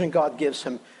this vision God gives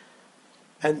him.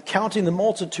 And counting the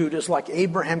multitude is like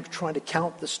Abraham trying to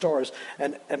count the stars.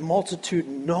 And a multitude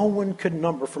no one could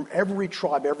number, from every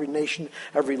tribe, every nation,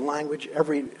 every language,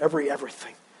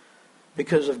 everything.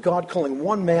 Because of God calling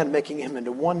one man, making him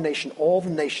into one nation, all the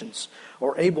nations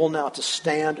are able now to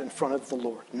stand in front of the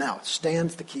Lord. Now,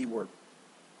 stand's the key word.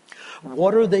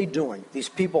 What are they doing? These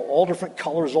people, all different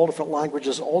colors, all different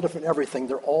languages, all different everything,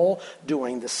 they're all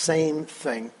doing the same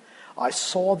thing. I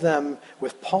saw them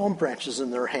with palm branches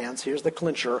in their hands. Here's the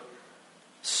clincher,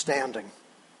 standing.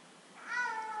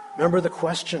 Remember the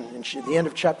question at the end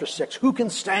of chapter 6, who can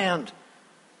stand?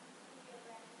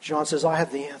 John says, I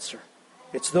have the answer.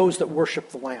 It's those that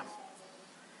worship the Lamb.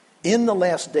 In the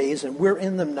last days, and we're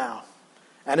in them now,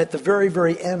 and at the very,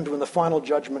 very end when the final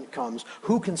judgment comes,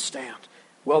 who can stand?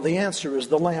 Well, the answer is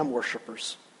the Lamb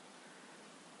worshipers.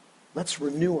 Let's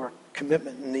renew our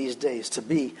commitment in these days to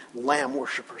be Lamb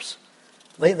worshipers.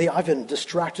 Lately, I've been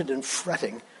distracted and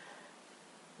fretting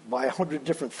by 100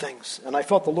 different things. And I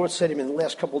felt the Lord say to me in the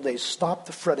last couple of days, stop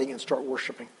the fretting and start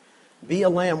worshiping. Be a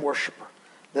Lamb worshiper.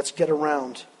 Let's get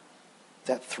around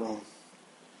that throne.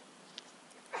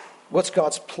 What's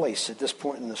God's place at this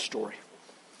point in the story?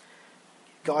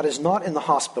 God is not in the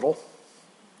hospital,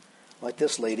 like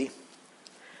this lady.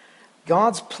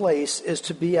 God's place is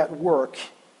to be at work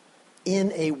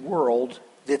in a world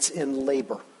that's in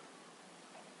labor.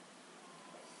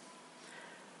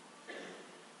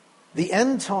 The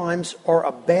end times are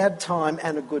a bad time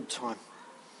and a good time.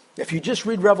 If you just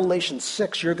read Revelation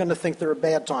 6, you're going to think they're a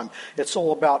bad time. It's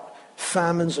all about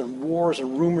famines and wars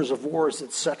and rumors of wars,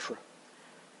 etc.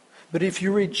 But if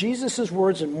you read Jesus'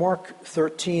 words in Mark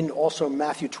 13, also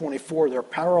Matthew 24, they're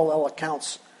parallel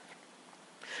accounts.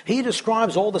 He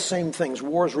describes all the same things,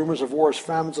 wars, rumors of wars,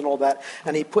 famines, and all that,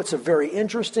 and he puts a very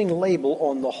interesting label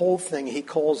on the whole thing. He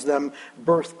calls them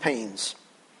birth pains.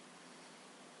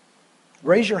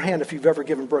 Raise your hand if you've ever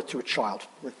given birth to a child.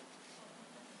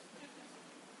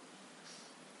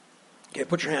 Okay,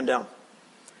 put your hand down.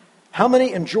 How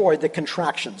many enjoyed the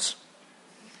contractions?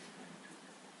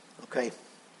 Okay.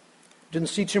 Didn't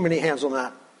see too many hands on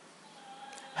that.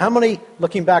 How many,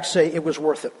 looking back, say it was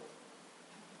worth it?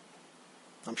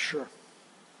 I'm sure.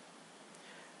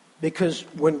 Because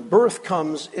when birth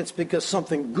comes, it's because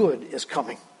something good is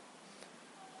coming.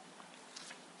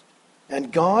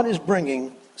 And God is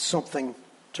bringing something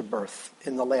to birth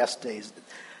in the last days.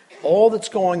 All that's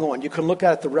going on, you can look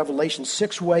at it the Revelation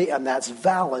 6 way, and that's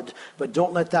valid, but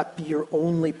don't let that be your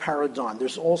only paradigm.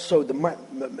 There's also the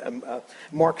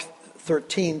Mark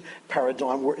 13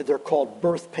 paradigm where they're called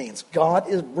birth pains. God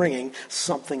is bringing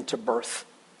something to birth.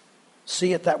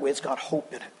 See it that way. It's got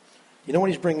hope in it. You know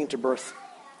what he's bringing to birth?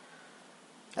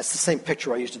 That's the same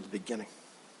picture I used at the beginning.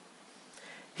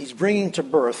 He's bringing to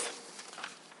birth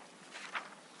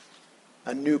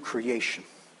a new creation.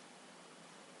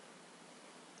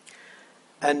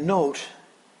 And note,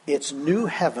 it's new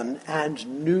heaven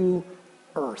and new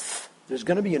earth. There's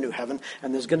going to be a new heaven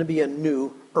and there's going to be a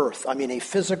new earth. I mean, a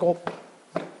physical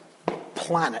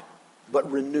planet, but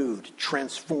renewed,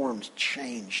 transformed,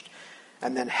 changed.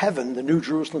 And then heaven, the New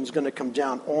Jerusalem, is going to come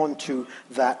down onto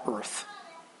that earth.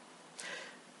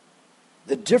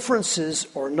 The differences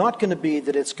are not going to be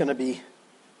that it's going to be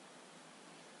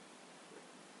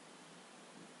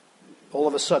all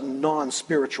of a sudden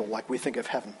non-spiritual like we think of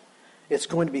heaven. It's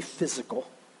going to be physical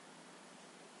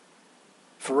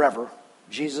forever.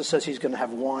 Jesus says he's going to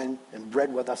have wine and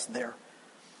bread with us there.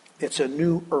 It's a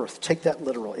new earth. Take that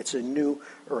literal. It's a new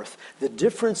earth. The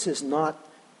difference is not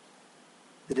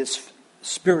that it's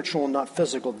spiritual and not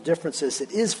physical. The difference is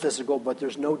it is physical, but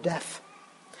there's no death.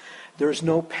 There's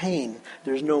no pain.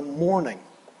 There's no mourning.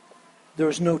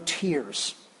 There's no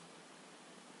tears.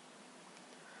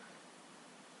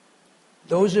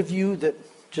 Those of you that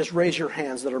just raise your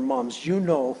hands that are moms, you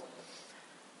know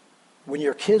when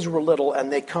your kids were little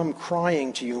and they come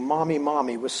crying to you, "Mommy,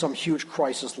 Mommy," with some huge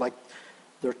crisis like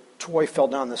their toy fell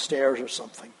down the stairs or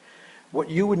something. What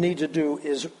you would need to do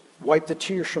is wipe the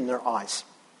tears from their eyes.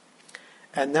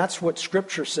 And that's what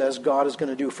Scripture says God is going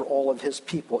to do for all of his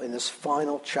people in this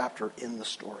final chapter in the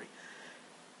story.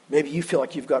 Maybe you feel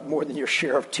like you've got more than your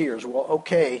share of tears. Well,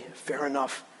 okay, fair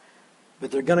enough.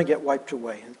 But they're going to get wiped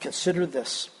away. And consider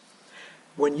this.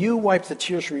 When you wipe the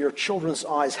tears from your children's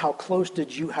eyes, how close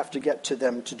did you have to get to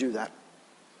them to do that?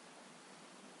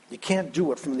 You can't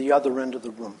do it from the other end of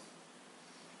the room.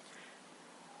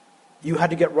 You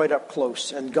had to get right up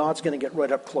close, and God's going to get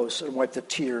right up close and wipe the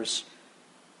tears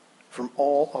from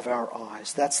all of our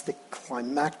eyes. That's the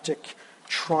climactic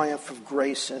triumph of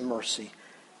grace and mercy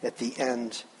at the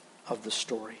end of the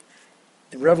story.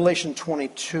 In Revelation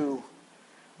 22,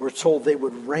 we're told they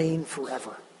would reign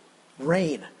forever.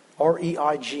 Reign,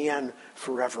 R-E-I-G-N,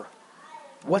 forever.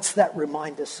 What's that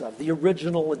remind us of? The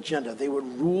original agenda. They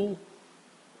would rule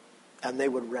and they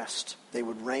would rest. They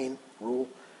would reign, rule,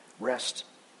 rest.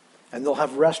 And they'll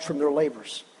have rest from their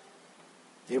labors.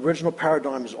 The original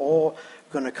paradigm is all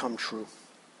going to come true.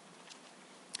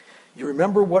 You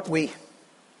remember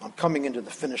I'm coming into the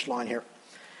finish line here.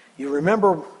 You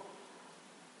remember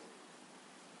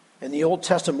in the Old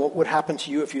Testament what would happen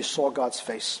to you if you saw God's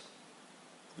face?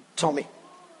 Tell me.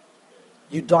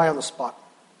 You'd die on the spot.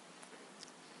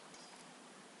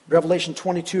 Revelation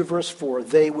 22 verse 4,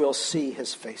 they will see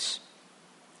his face.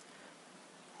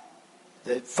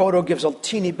 The photo gives a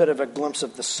teeny bit of a glimpse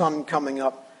of the sun coming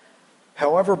up.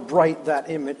 However bright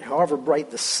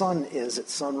the sun is at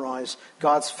sunrise,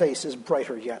 God's face is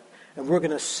brighter yet. And we're going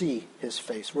to see his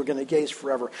face. We're going to gaze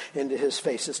forever into his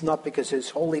face. It's not because his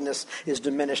holiness is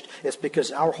diminished. It's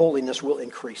because our holiness will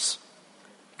increase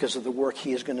because of the work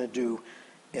he is going to do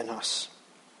in us.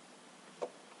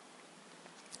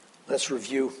 Let's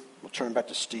review. We'll turn back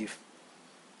to Steve.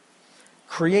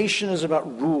 Creation is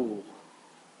about rule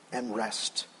and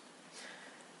rest.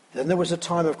 Then there was a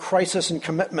time of crisis and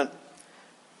commitment,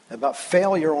 about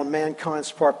failure on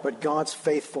mankind's part, but God's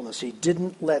faithfulness. He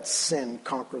didn't let sin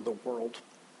conquer the world.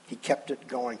 He kept it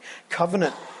going.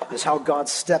 Covenant is how God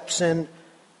steps in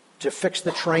to fix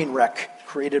the train wreck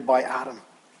created by Adam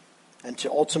and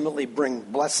to ultimately bring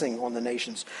blessing on the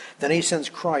nations. Then he sends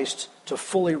Christ to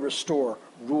fully restore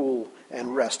rule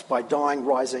and rest by dying,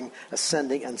 rising,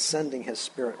 ascending, and sending his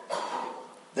Spirit.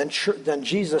 Then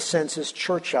Jesus sends his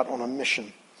church out on a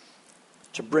mission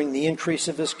to bring the increase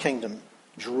of his kingdom.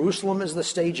 Jerusalem is the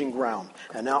staging ground,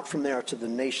 and out from there to the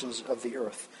nations of the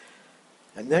earth.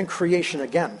 And then creation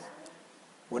again,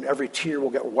 when every tear will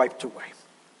get wiped away.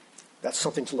 That's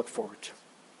something to look forward to.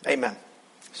 Amen.